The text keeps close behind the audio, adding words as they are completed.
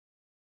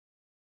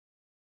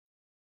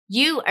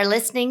You are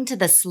listening to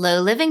the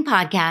Slow Living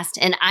Podcast,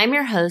 and I'm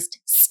your host,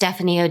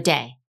 Stephanie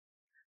O'Day.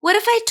 What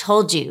if I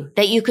told you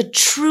that you could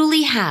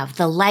truly have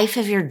the life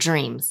of your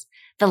dreams,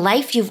 the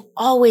life you've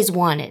always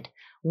wanted,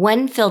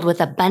 one filled with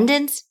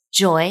abundance,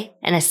 joy,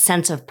 and a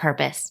sense of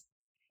purpose?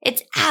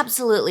 It's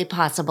absolutely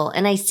possible,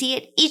 and I see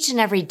it each and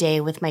every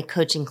day with my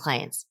coaching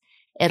clients.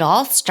 It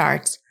all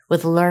starts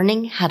with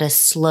learning how to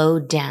slow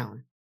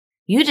down.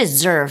 You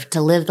deserve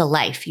to live the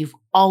life you've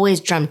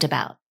always dreamt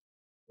about.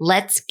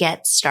 Let's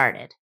get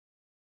started.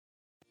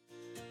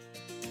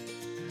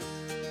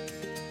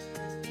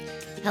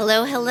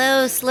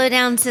 Hello, Slow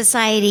Down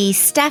Society.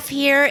 Steph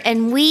here,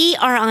 and we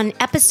are on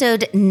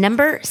episode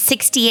number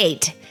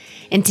 68.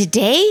 And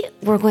today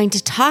we're going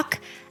to talk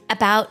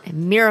about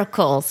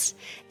miracles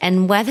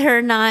and whether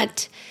or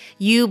not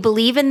you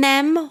believe in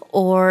them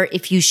or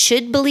if you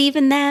should believe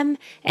in them,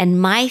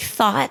 and my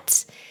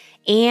thoughts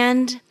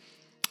and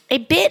a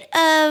bit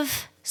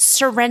of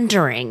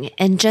surrendering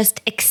and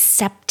just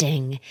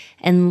accepting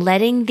and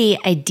letting the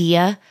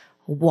idea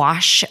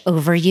wash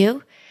over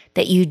you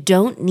that you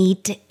don't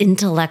need to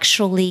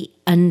intellectually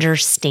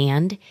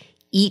understand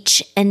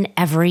each and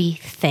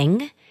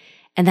everything,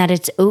 and that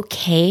it's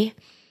okay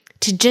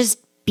to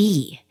just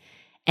be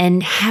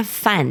and have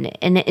fun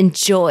and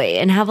enjoy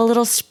and have a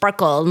little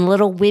sparkle and a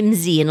little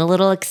whimsy and a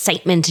little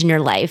excitement in your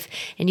life.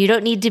 And you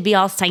don't need to be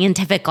all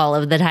scientific all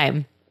of the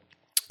time.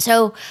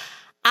 So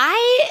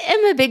I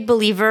am a big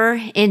believer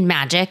in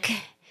magic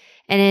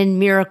and in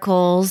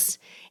miracles,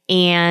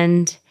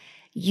 and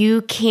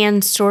you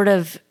can sort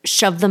of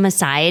shove them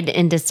aside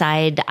and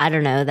decide,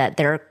 that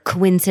they're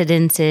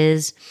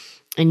coincidences,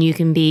 and you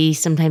can be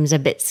sometimes a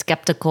bit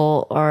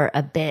skeptical or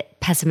a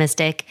bit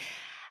pessimistic,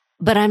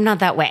 but I'm not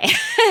that way.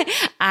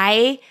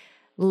 I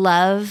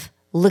love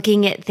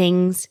looking at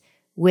things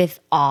with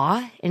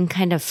awe and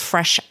kind of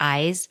fresh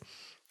eyes,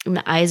 in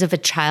the eyes of a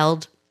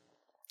child,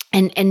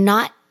 and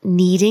not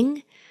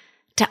needing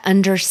to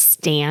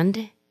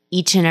understand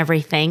each and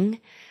everything,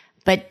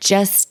 but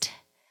just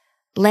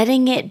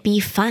letting it be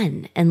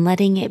fun and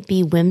letting it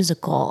be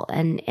whimsical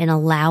and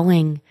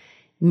allowing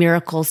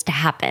miracles to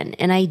happen.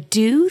 And I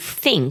do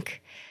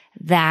think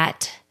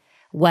that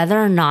whether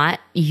or not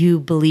you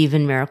believe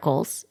in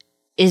miracles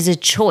is a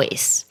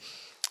choice.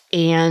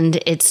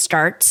 And it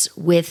starts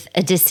with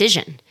a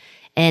decision,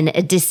 and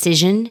a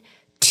decision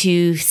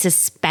to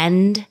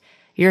suspend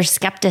your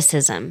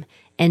skepticism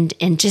and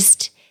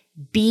just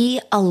be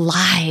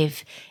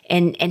alive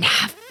and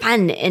have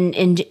fun and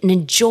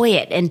enjoy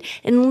it. And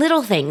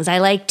little things. I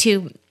like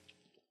to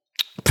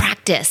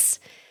practice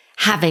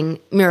having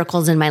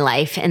miracles in my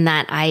life, and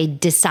that I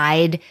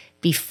decide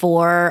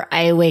before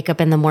I wake up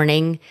in the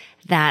morning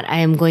that I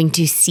am going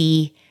to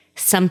see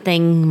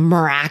something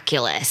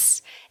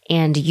miraculous.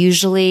 And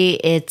usually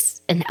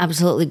it's an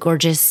absolutely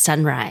gorgeous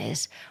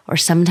sunrise, or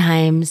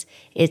sometimes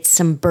it's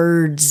some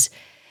birds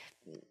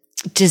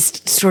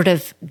just sort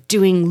of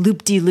doing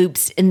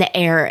loop-de-loops in the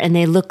air, and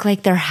they look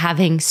like they're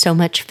having so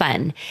much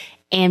fun.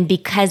 And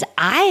because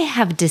I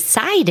have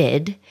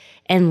decided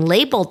and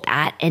labeled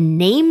that and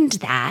named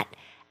that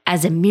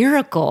as a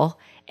miracle,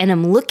 and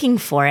I'm looking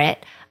for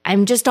it,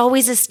 I'm just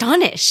always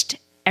astonished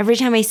every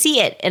time I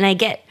see it. And I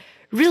get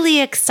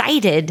really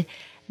excited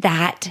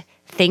that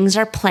things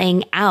are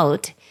playing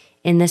out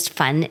in this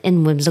fun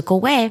and whimsical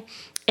way.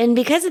 And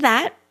because of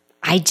that,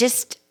 I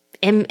just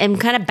am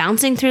kind of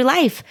bouncing through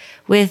life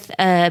with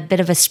a bit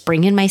of a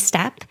spring in my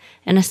step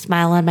and a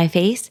smile on my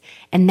face.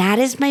 And that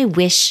is my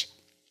wish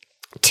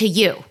to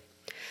you.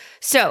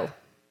 So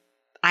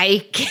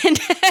I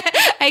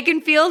can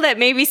feel that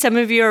maybe some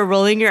of you are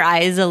rolling your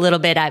eyes a little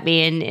bit at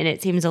me, and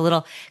it seems a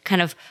little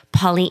kind of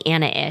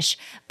Pollyanna-ish.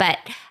 But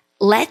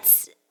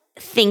let's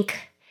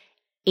think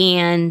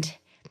and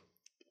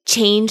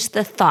change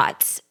the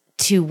thoughts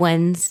to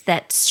ones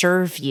that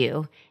serve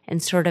you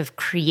and sort of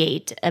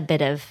create a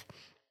bit of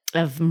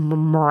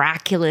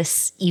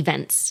miraculous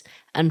events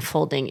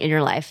unfolding in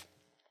your life.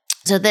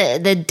 So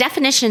the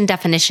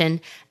definition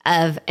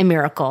of a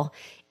miracle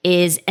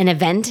is an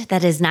event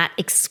that is not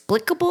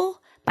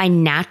explicable by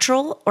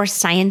natural or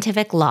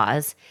scientific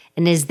laws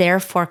and is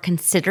therefore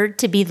considered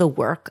to be the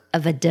work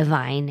of a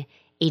divine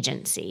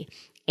agency.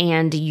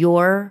 And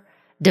your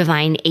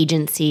divine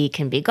agency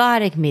can be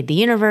God, it can be the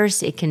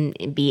universe, it can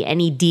be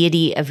any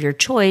deity of your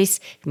choice,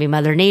 it can be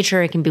Mother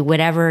Nature, it can be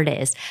whatever it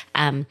is.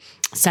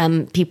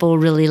 Some people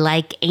really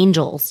like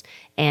angels,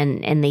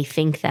 and they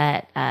think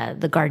that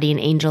the guardian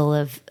angel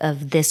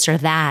of this or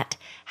that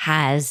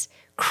has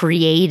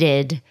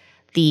created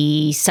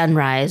the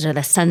sunrise or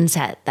the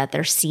sunset that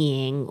they're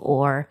seeing,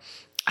 or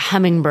a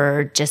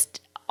hummingbird just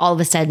all of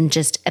a sudden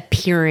just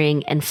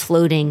appearing and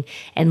floating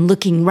and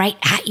looking right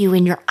at you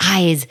in your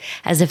eyes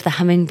as if the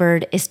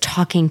hummingbird is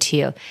talking to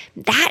you.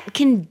 That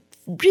can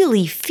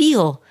really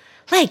feel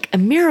like a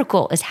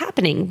miracle is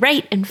happening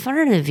right in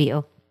front of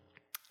you.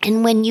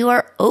 And when you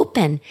are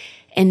open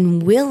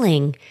and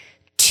willing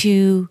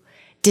to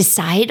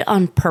decide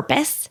on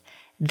purpose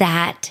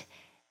that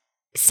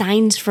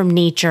signs from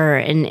nature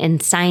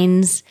and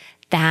signs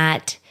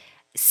that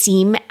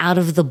seem out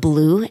of the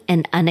blue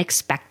and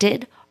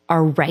unexpected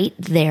are right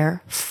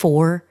there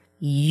for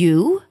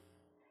you,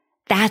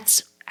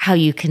 that's how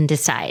you can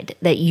decide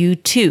that you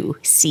too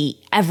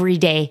see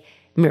everyday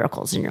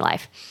miracles in your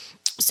life.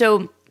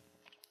 So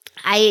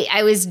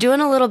I was doing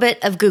a little bit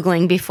of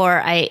Googling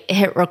before I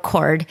hit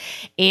record,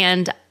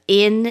 and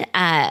in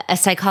a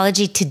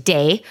Psychology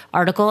Today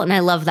article, and I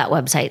love that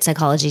website,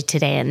 Psychology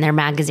Today, and their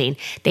magazine,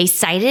 they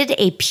cited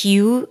a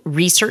Pew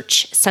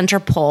Research Center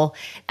poll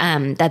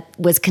that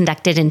was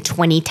conducted in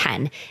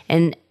 2010.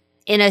 And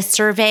in a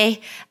survey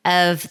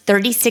of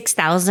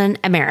 36,000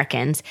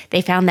 Americans,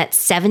 they found that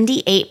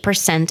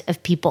 78%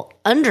 of people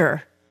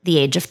under the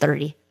age of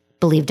 30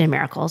 believed in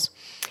miracles,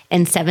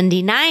 and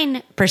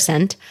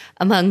 79%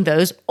 among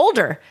those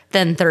older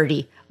than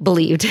 30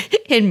 believed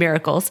in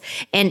miracles.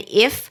 And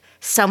if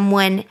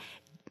someone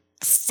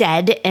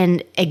said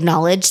and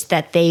acknowledged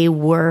that they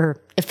were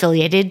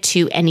affiliated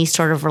to any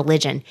sort of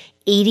religion,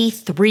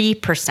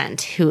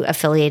 83% who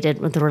affiliated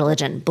with the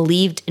religion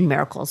believed in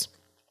miracles,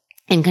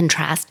 in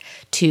contrast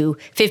to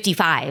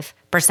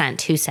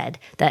 55% who said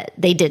that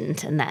they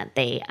didn't and that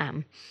they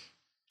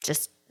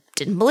just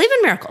didn't believe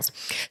in miracles.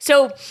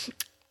 So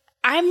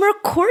I'm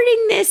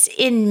recording this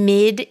in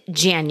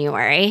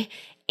mid-January,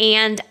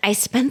 and I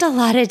spent a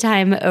lot of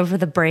time over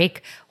the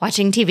break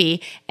watching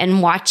TV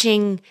and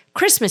watching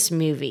Christmas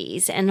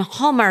movies and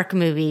Hallmark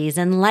movies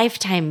and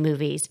Lifetime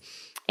movies.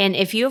 And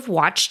if you have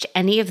watched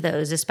any of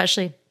those,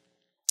 especially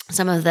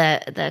some of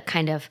the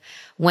kind of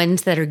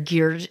ones that are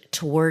geared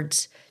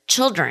towards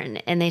children,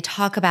 and they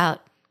talk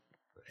about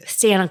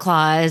Santa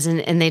Claus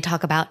and they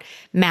talk about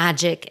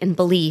magic and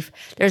belief,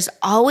 there's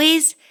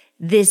always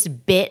this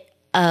bit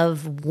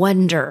of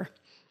wonder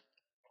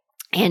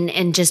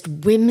and just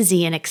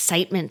whimsy and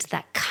excitement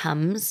that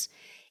comes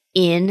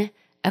in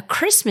a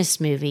Christmas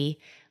movie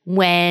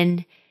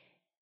when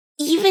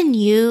even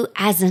you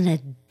as an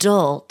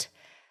adult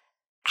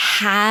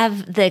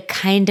have the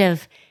kind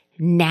of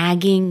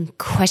nagging,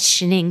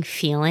 questioning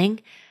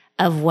feeling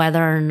of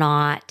whether or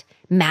not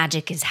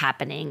magic is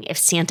happening, if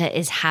Santa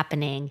is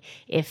happening,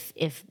 if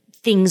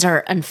things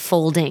are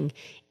unfolding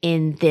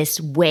in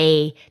this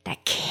way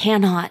that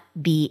cannot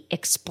be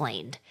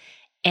explained.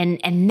 And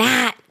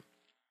that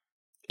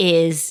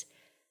is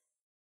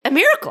a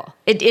miracle.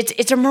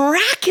 It's a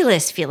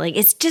miraculous feeling.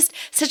 It's just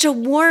such a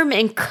warm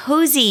and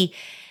cozy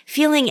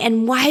feeling.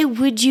 And why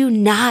would you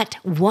not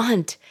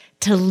want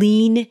to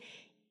lean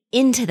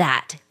into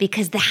that?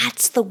 Because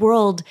that's the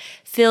world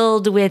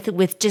filled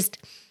with just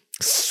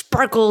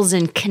sparkles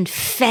and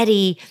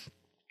confetti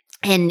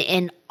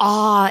and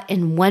awe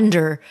and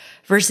wonder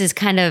versus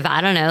kind of,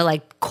 I don't know,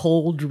 like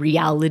cold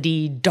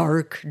reality,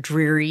 dark,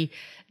 dreary,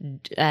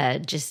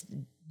 just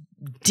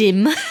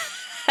dim.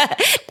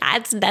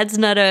 That's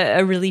not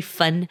a really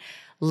fun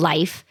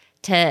life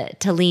to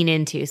lean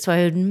into. So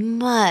I would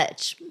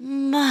much,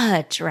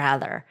 much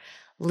rather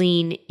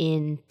lean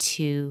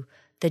into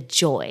the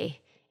joy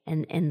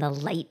and the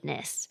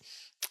lightness.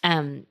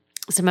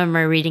 Some of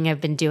my reading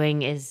I've been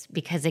doing is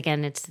because,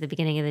 again, it's the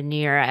beginning of the new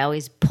year. I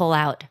always pull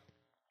out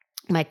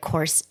my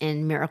Course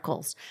in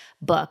Miracles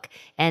book.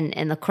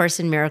 And the Course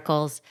in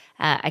Miracles,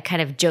 I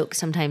kind of joke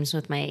sometimes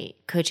with my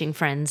coaching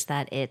friends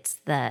that it's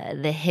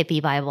the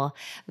hippie Bible.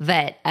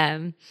 But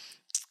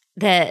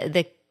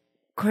the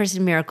Course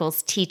in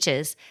Miracles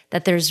teaches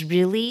that there's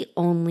really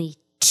only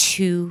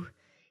two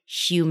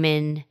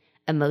human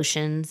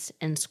emotions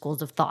and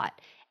schools of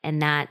thought,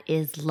 and that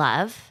is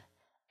love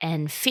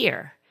and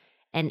fear.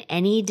 And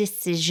any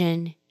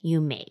decision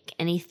you make,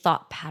 any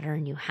thought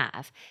pattern you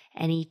have,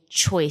 any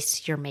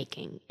choice you're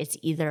making, it's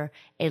either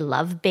a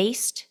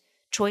love-based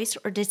choice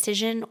or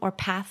decision or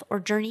path or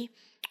journey,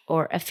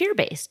 or a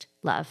fear-based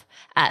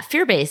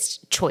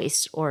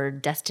choice or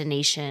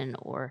destination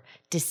or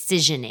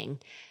decisioning.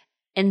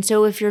 And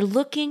so if you're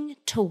looking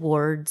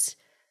towards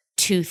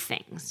two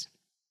things,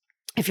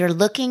 if you're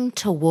looking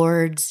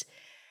towards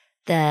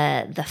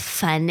the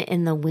fun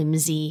and the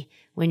whimsy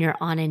when you're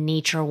on a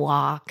nature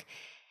walk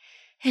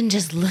and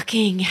just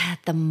looking at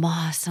the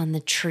moss on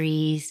the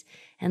trees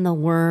and the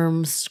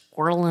worms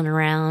swirling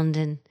around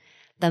and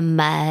the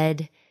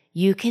mud,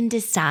 you can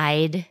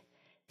decide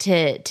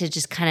to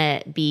just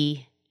kind of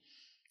be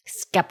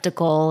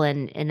skeptical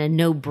and a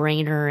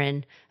no-brainer.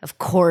 And of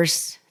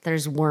course,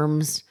 there's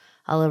worms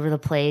all over the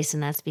place,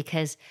 and that's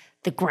because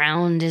the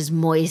ground is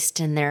moist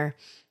and their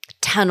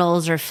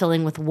tunnels are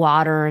filling with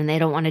water and they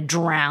don't want to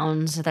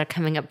drown, so they're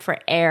coming up for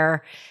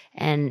air.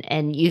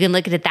 And you can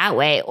look at it that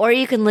way, or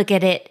you can look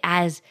at it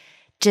as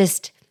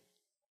just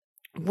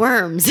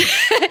worms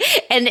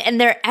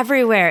and they're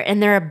everywhere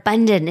and they're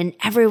abundant, and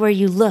everywhere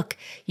you look,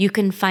 you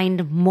can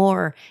find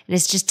more. And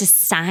it's just a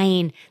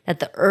sign that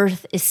the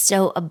earth is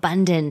so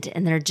abundant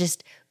and they're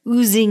just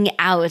oozing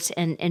out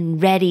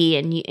and ready,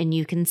 and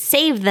you can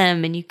save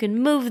them and you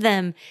can move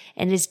them.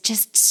 And it's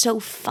just so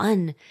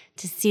fun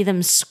to see them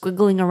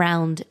squiggling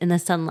around in the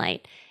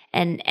sunlight.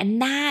 And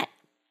that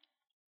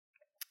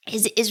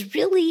is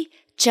really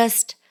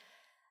just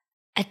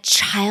a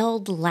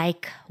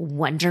childlike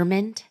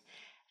wonderment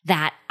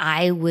that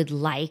I would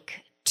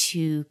like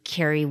to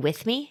carry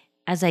with me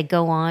as I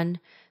go on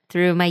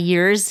through my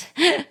years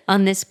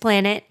on this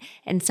planet,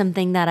 and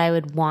something that I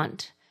would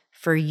want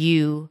for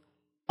you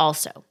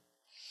also.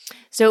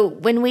 So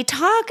when we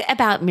talk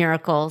about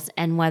miracles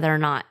and whether or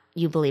not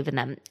you believe in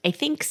them, I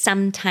think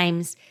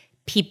sometimes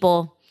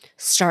people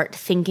start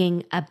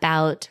thinking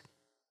about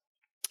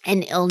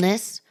an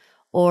illness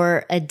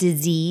or a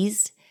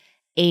disease,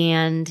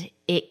 and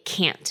it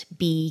can't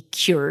be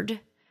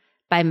cured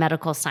by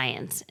medical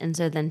science. And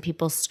so then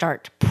people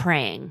start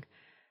praying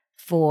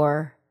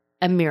for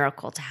a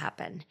miracle to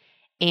happen.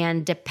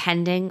 And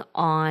depending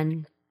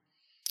on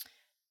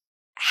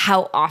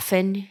how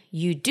often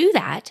you do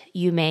that,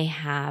 you may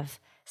have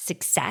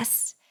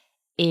success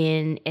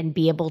in and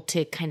be able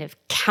to kind of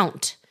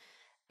count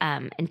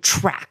and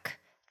track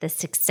the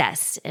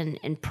success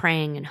in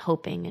praying and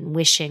hoping and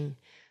wishing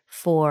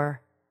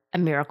for a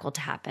miracle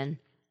to happen.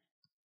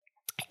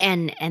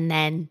 And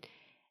then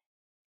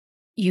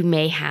you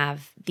may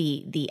have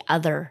the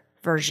other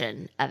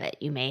version of it.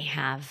 You may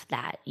have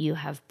that you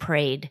have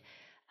prayed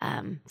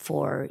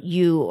for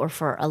you or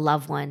for a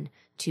loved one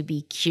to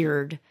be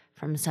cured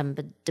from some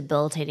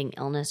debilitating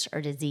illness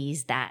or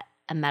disease that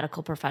a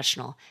medical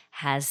professional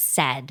has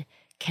said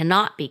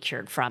cannot be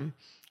cured from.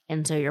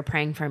 And so you're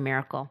praying for a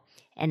miracle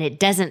and it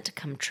doesn't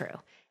come true.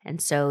 And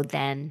so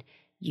then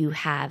you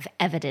have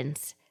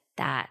evidence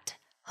that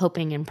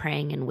hoping and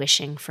praying and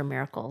wishing for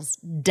miracles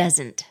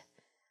doesn't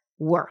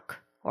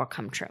work or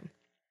come true.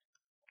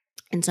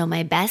 And so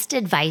my best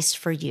advice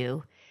for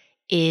you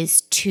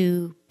is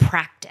to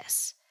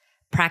practice.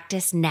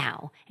 Practice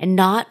now and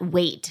not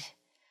wait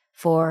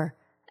for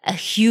a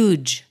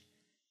huge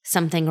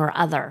something or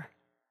other,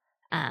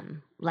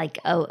 like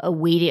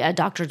a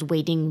doctor's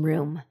waiting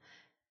room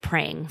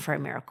praying for a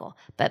miracle.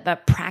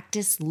 But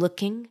practice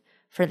looking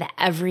for the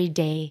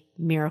everyday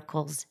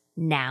miracles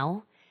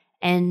now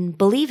and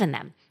believe in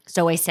them.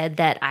 So I said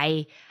that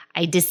I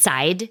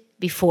decide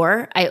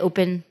before I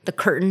open the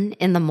curtain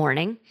in the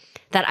morning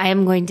that I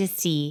am going to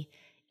see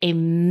a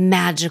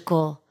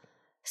magical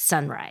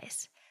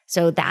sunrise.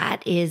 So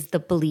that is the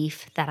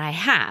belief that I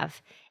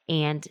have.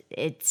 And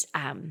it's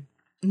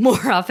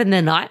more often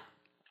than not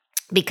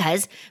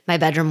because my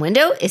bedroom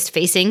window is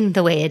facing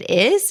the way it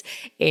is.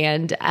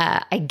 And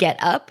I get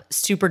up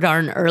super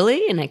darn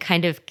early and I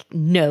kind of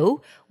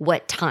know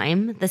what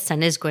time the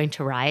sun is going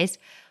to rise.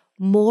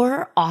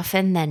 More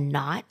often than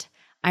not,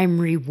 I'm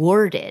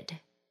rewarded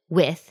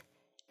with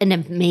an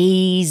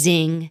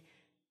amazing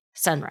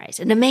sunrise.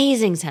 And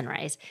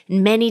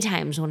many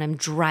times when I'm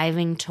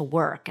driving to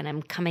work and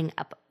I'm coming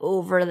up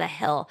over the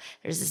hill,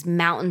 there's this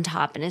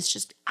mountaintop and it's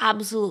just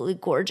absolutely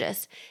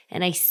gorgeous.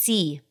 And I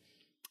see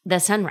the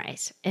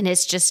sunrise and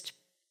it's just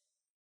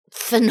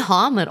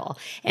phenomenal.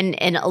 And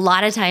a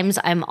lot of times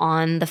I'm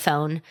on the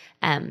phone.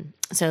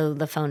 So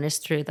the phone is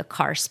through the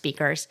car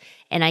speakers.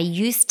 And I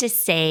used to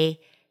say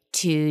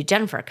to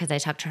Jennifer, because I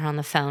talk to her on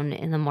the phone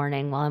in the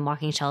morning while I'm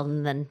walking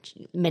Sheldon. Then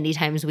many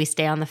times we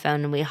stay on the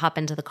phone and we hop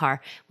into the car.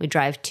 We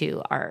drive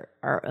to our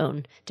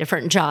own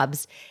different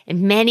jobs.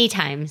 And many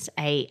times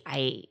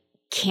I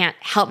can't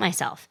help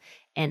myself.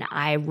 And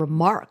I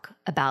remark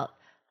about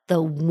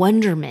the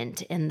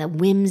wonderment and the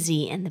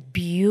whimsy and the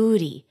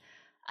beauty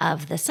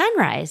of the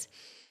sunrise.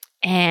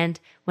 And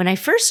when I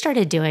first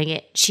started doing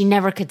it, she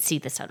never could see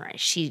the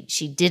sunrise.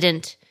 She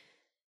didn't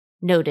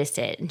notice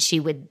it. And she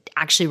would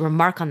actually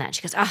remark on that.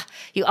 She goes,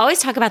 you always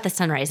talk about the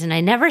sunrise and I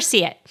never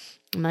see it.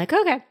 I'm like,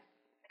 okay,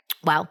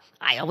 well,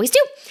 I always do.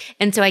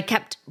 And so I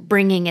kept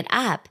bringing it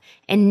up.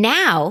 And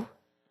now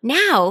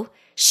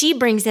she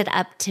brings it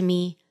up to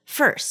me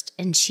first.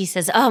 And she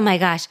says, oh my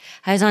gosh,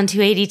 I was on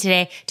 280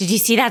 today. Did you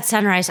see that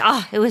sunrise?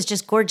 Oh, it was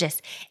just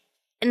gorgeous.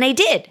 And I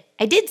did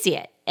see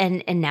it.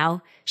 And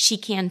now she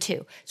can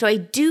too. So I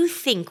do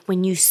think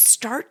when you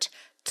start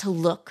to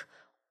look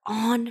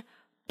on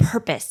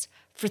purpose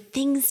for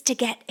things to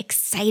get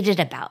excited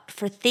about,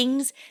 for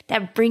things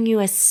that bring you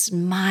a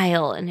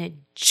smile and a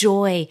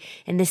joy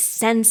and this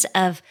sense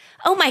of,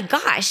 oh my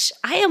gosh,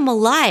 I am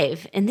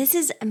alive and this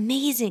is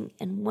amazing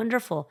and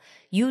wonderful,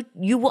 you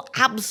will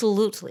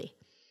absolutely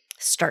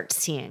start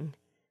seeing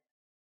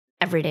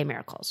everyday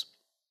miracles.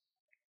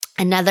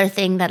 Another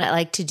thing that I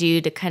like to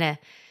do to kind of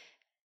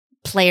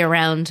play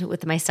around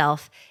with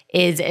myself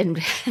is,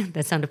 and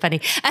that sounded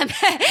funny,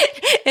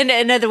 and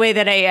another way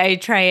that I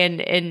try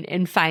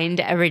and find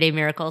everyday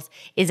miracles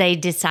is I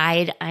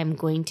decide I'm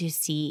going to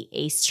see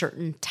a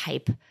certain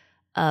type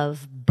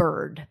of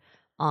bird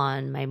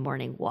on my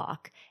morning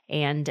walk.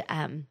 And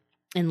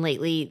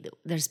lately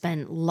there's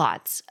been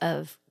lots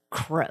of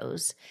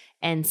crows,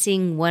 and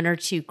seeing one or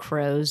two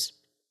crows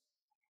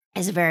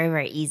is very,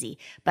 very easy.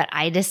 But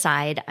I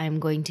decide I'm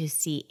going to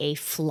see a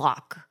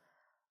flock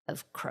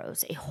of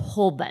crows, a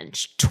whole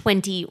bunch,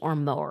 20 or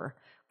more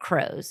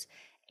crows.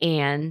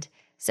 And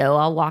so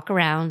I'll walk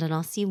around and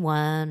I'll see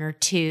one or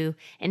two.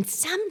 And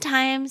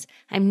sometimes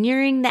I'm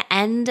nearing the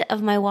end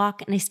of my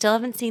walk and I still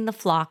haven't seen the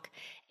flock.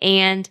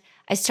 And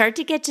I start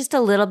to get just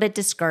a little bit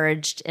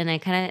discouraged and I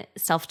kind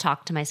of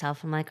self-talk to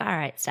myself. I'm like, all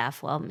right,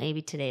 Steph, well,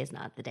 maybe today is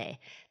not the day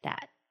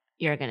that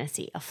you're going to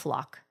see a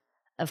flock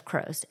of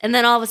crows. And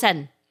then all of a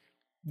sudden,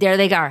 there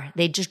they are.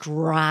 They just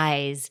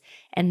rise.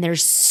 And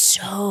there's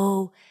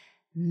so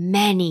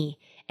many.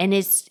 And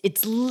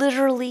it's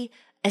literally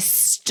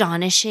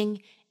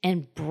astonishing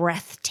and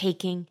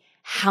breathtaking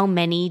how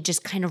many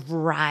just kind of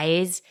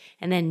rise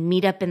and then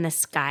meet up in the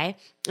sky.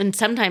 And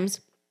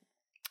sometimes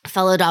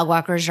fellow dog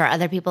walkers or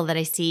other people that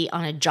I see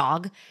on a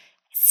jog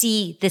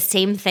see the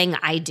same thing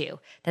I do,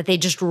 that they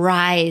just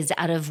rise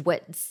out of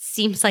what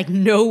seems like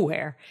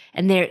nowhere.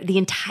 And the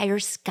entire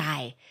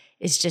sky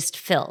is just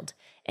filled.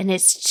 And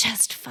it's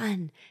just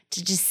fun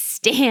to just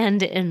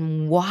stand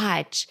and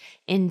watch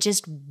in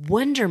just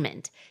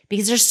wonderment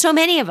because there's so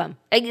many of them.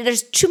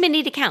 There's too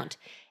many to count.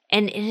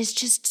 And it is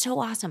just so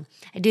awesome.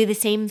 I do the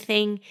same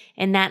thing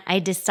in that I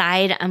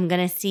decide I'm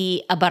going to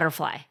see a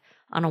butterfly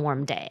on a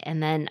warm day.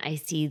 And then I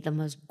see the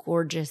most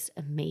gorgeous,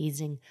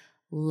 amazing,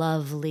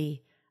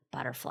 lovely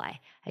butterfly.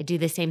 I do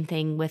the same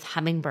thing with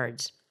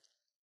hummingbirds.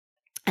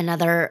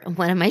 Another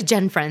one of my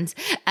Jen friends,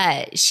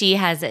 she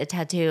has a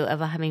tattoo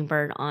of a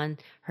hummingbird on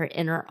her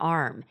inner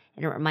arm,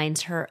 and it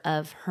reminds her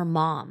of her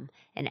mom.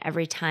 And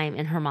every time,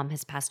 and her mom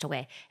has passed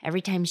away,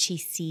 every time she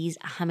sees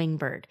a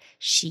hummingbird,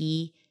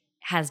 she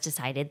has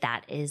decided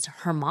that is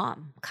her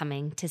mom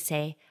coming to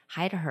say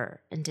hi to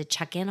her and to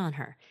check in on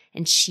her.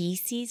 And she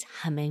sees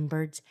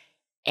hummingbirds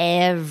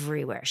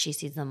everywhere. She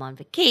sees them on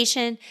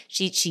vacation.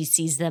 She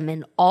sees them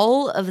in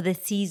all of the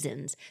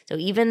seasons. So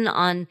even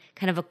on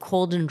kind of a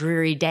cold and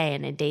dreary day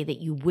and a day that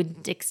you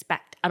wouldn't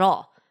expect at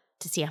all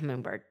to see a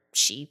hummingbird,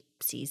 she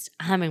sees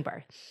a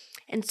hummingbird.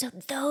 And so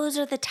those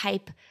are the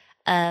type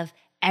of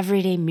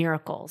everyday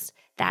miracles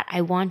that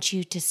I want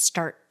you to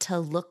start to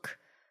look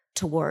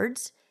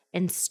towards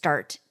and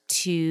start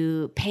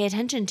to pay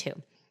attention to.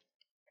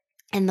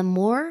 And the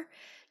more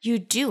you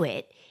do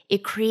it,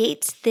 it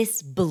creates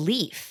this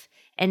belief.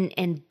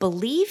 And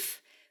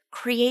belief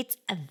creates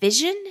a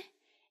vision,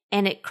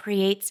 and it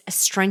creates a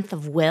strength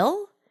of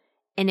will,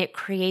 and it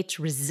creates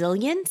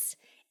resilience,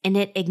 and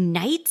it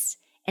ignites,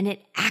 and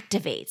it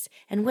activates.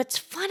 And what's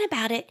fun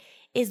about it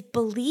is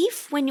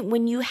belief,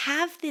 when you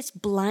have this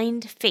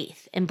blind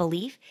faith and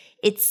belief,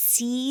 it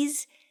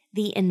sees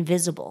the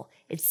invisible.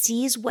 It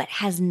sees what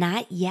has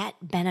not yet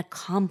been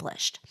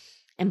accomplished.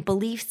 And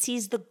belief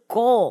sees the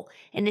goal,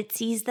 and it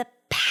sees the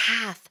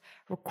path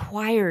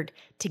required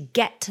to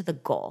get to the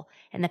goal.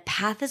 And the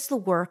path is the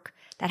work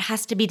that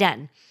has to be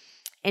done.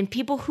 And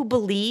people who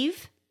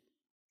believe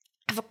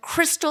have a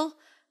crystal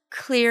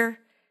clear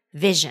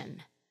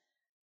vision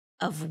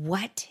of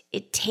what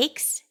it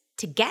takes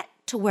to get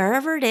to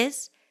wherever it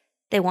is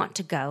they want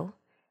to go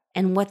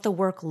and what the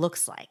work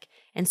looks like.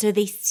 And so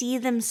they see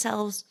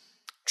themselves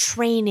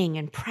training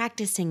and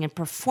practicing and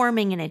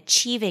performing and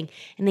achieving,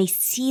 and they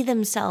see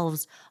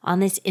themselves on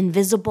this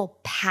invisible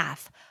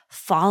path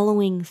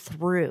following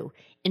through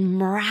in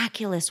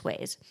miraculous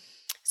ways.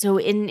 So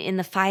in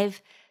the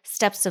 5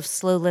 steps of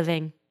slow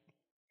living,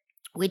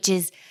 which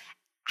is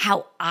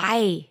how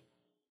I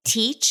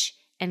teach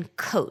and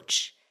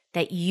coach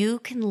that you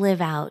can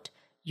live out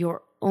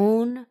your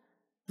own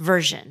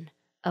version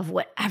of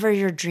whatever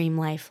your dream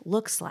life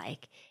looks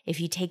like if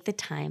you take the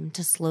time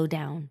to slow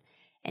down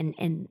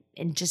and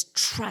just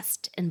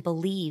trust and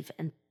believe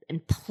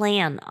and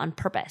plan on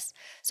purpose.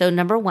 So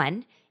number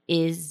 1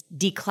 is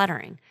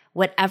decluttering.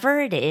 Whatever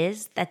it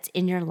is that's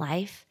in your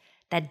life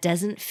that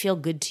doesn't feel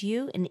good to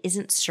you and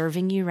isn't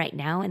serving you right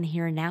now in the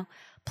here and now,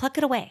 pluck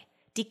it away.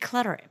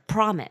 Declutter it,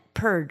 prom it,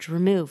 purge,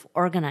 remove,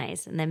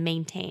 organize, and then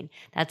maintain.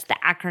 That's the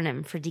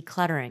acronym for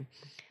decluttering.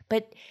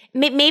 But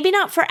maybe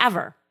not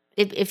forever.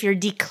 If you're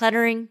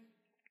decluttering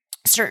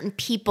certain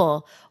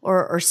people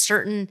or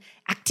certain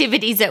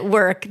activities at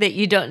work that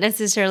you don't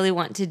necessarily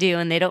want to do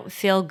and they don't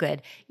feel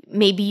good,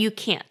 maybe you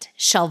can't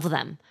shelve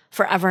them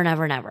forever and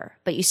ever and ever,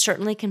 but you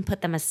certainly can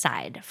put them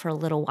aside for a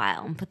little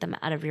while and put them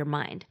out of your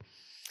mind.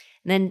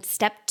 And then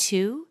step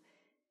 2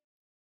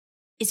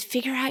 is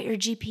figure out your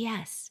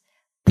GPS.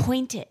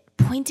 Point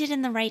it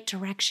in the right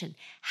direction.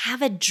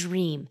 Have a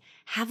dream.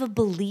 Have a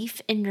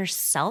belief in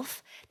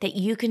yourself that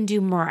you can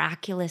do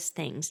miraculous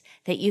things,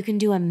 that you can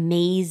do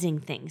amazing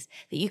things,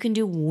 that you can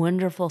do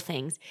wonderful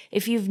things.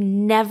 If you've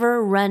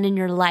never run in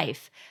your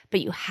life,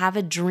 but you have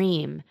a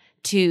dream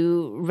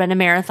to run a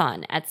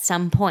marathon at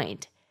some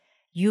point,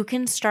 you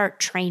can start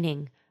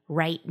training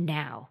right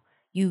now.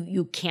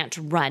 You can't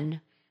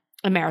run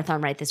a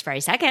marathon right this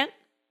very second,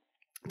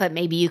 but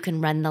maybe you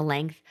can run the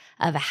length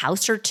of a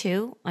house or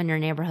 2 on your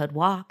neighborhood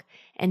walk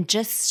and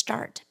just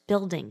start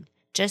building,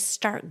 just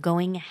start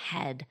going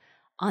ahead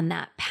on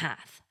that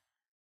path.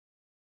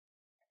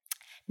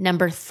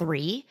 Number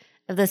 3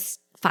 of the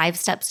 5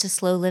 steps to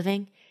slow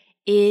living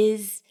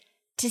is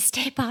to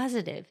stay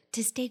positive,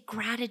 to stay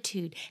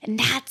gratitude. And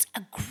that's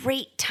a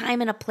great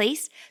time and a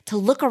place to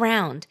look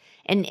around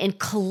and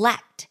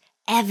collect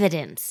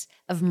evidence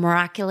of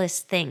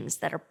miraculous things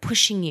that are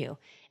pushing you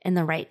in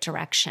the right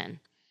direction.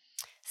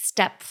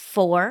 Step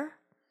 4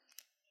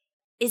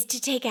 is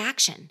to take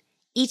action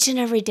each and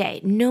every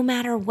day, no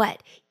matter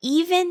what.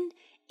 Even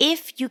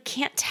if you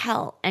can't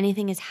tell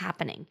anything is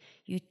happening,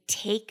 you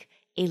take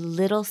a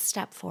little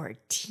step forward,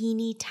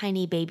 teeny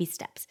tiny baby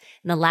steps.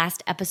 In the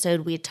last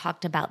episode, we had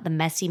talked about the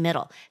messy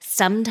middle.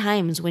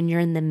 Sometimes when you're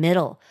in the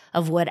middle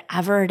of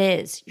whatever it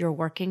is you're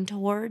working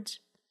towards,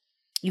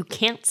 you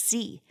can't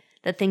see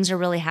that things are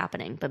really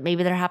happening, but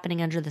maybe they're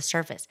happening under the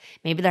surface.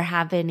 Maybe they're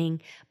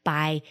happening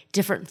by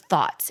different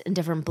thoughts and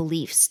different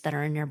beliefs that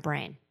are in your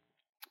brain.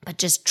 But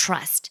just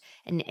trust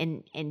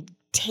and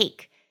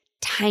take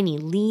tiny,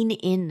 lean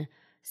in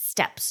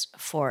steps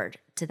forward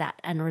to that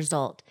end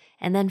result.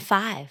 And then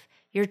 5,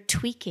 you're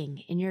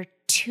tweaking and you're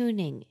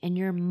tuning and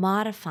you're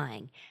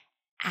modifying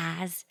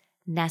as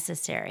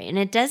necessary. And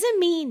it doesn't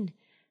mean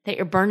that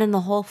you're burning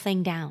the whole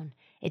thing down.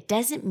 It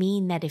doesn't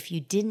mean that if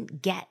you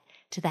didn't get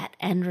to that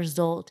end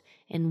result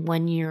in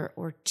 1 year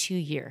or 2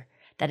 year,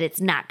 that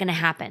it's not going to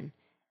happen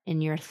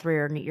in year 3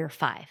 or year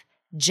 5.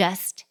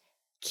 Just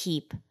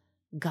keep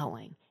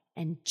going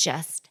and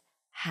just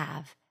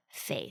have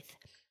faith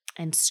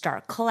and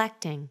start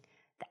collecting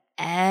the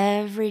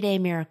everyday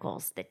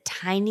miracles, the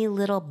tiny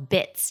little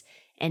bits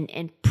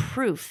and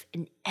proof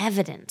and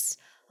evidence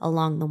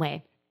along the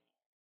way.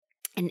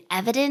 And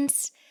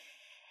evidence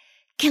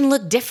can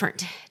look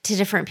different to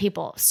different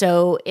people.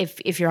 So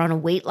if you're on a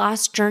weight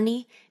loss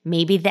journey,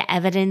 maybe the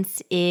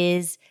evidence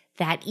is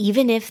that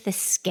even if the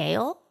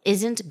scale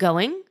isn't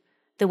going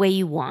the way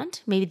you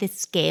want, maybe the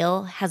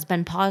scale has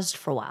been paused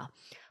for a while,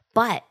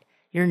 but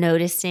you're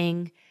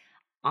noticing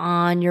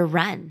on your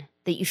run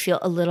that you feel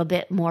a little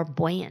bit more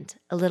buoyant,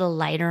 a little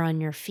lighter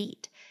on your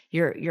feet.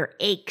 Your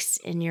aches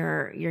in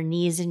your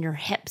knees and your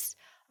hips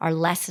are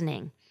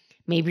lessening.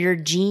 Maybe your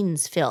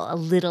jeans feel a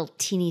little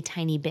teeny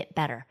tiny bit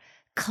better.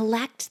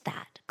 Collect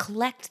that.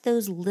 Collect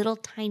those little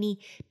tiny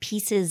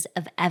pieces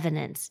of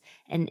evidence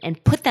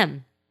and put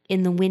them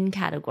in the win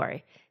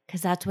category,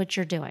 because that's what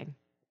you're doing.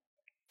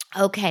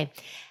 Okay.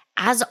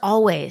 As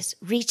always,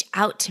 reach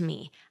out to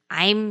me.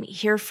 I'm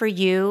here for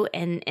you,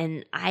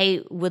 and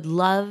I would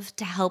love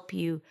to help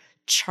you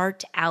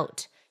chart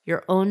out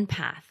your own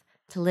path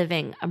to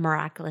living a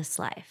miraculous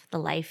life, the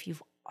life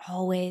you've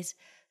always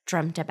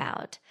dreamt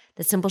about.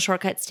 The Simple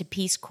Shortcuts to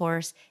Peace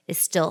course is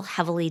still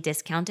heavily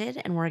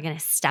discounted, and we're going to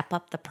step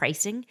up the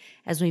pricing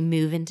as we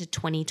move into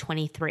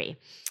 2023.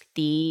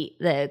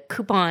 The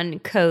coupon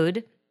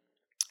code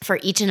for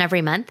each and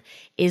every month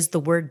is the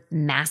word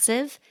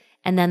MASSIVE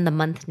and then the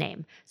month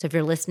name. So if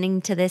you're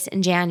listening to this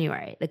in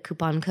January, the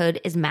coupon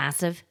code is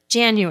MASSIVE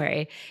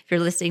January. If you're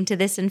listening to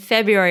this in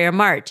February or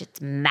March,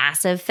 it's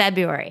MASSIVE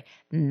February,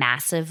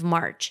 MASSIVE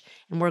March.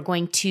 And we're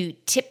going to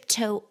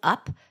tiptoe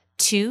up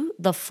to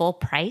the full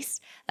price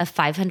of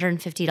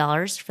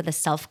 $550 for the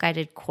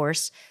self-guided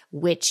course,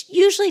 which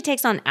usually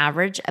takes on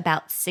average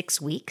about 6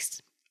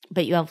 weeks,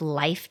 but you have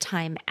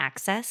lifetime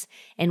access.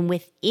 And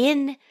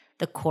within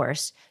the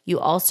course, you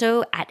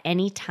also at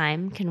any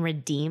time can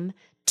redeem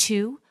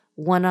 2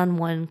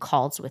 one-on-one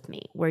calls with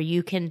me where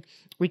we can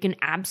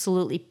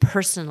absolutely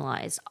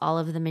personalize all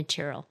of the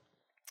material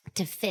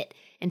to fit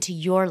into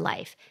your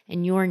life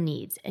and your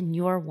needs and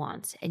your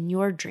wants and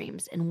your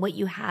dreams and what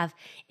you have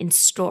in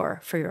store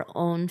for your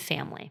own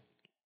family.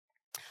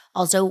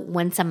 Also,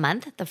 once a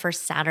month, the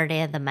first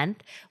Saturday of the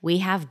month, we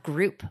have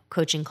group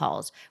coaching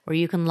calls where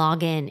you can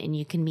log in and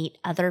you can meet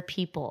other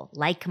people,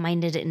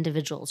 like-minded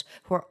individuals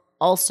who are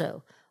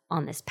also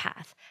on this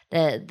path.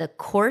 The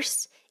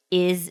course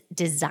is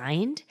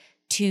designed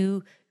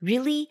to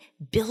really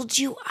build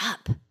you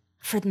up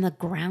from the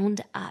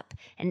ground up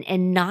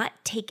and not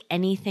take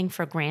anything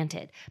for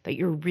granted, but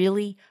you're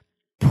really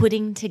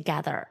putting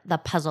together the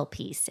puzzle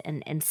piece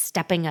and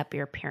stepping up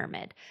your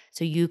pyramid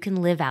so you can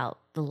live out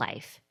the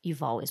life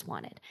you've always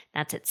wanted.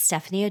 That's at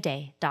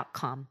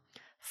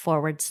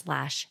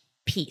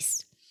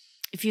stephanieaudet.com/peace.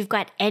 If you've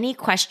got any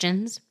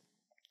questions,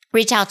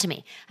 reach out to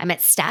me. I'm at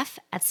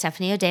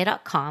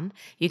stephanieaudet.com.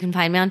 You can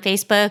find me on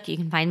Facebook. You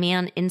can find me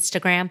on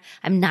Instagram.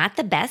 I'm not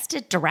the best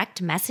at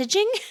direct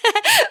messaging,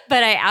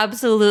 but I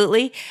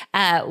absolutely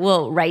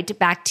will write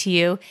back to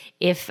you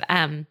if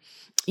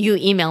you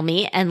email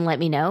me and let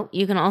me know.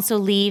 You can also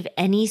leave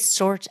any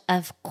sort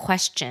of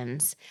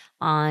questions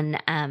on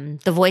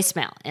the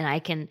voicemail, and I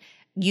can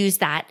use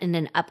that in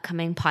an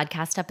upcoming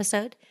podcast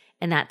episode.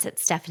 And that's at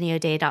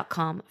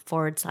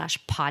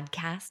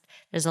stephanieaudet.com/podcast.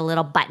 There's a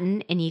little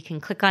button and you can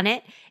click on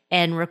it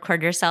and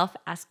record yourself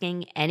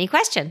asking any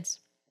questions.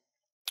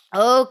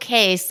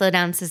 Okay, Slow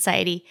Down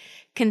Society.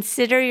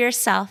 Consider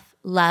yourself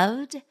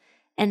loved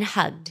and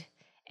hugged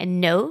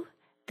and know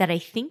that I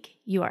think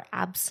you are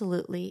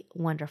absolutely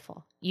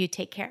wonderful. You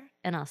take care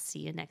and I'll see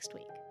you next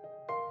week.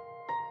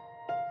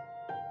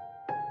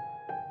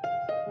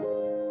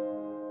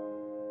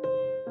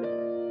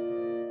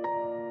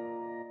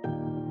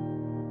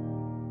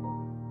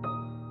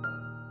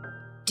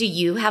 Do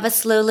you have a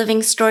slow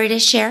living story to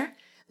share?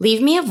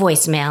 Leave me a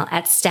voicemail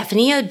at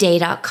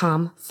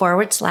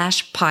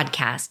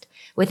stephanieaudet.com/podcast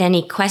with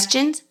any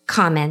questions,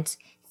 comments,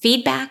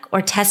 feedback,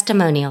 or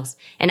testimonials,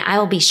 and I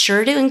will be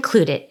sure to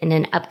include it in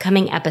an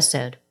upcoming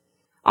episode.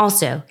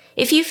 Also,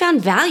 if you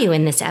found value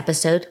in this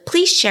episode,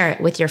 please share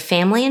it with your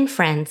family and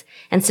friends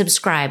and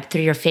subscribe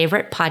through your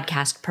favorite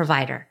podcast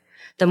provider.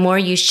 The more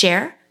you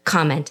share,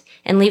 comment,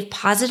 and leave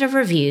positive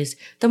reviews,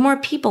 the more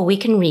people we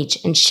can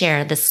reach and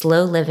share the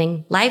slow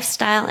living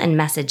lifestyle and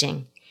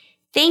messaging.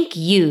 Thank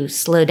you,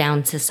 Slow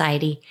Down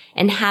Society,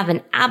 and have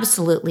an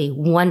absolutely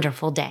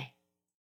wonderful day.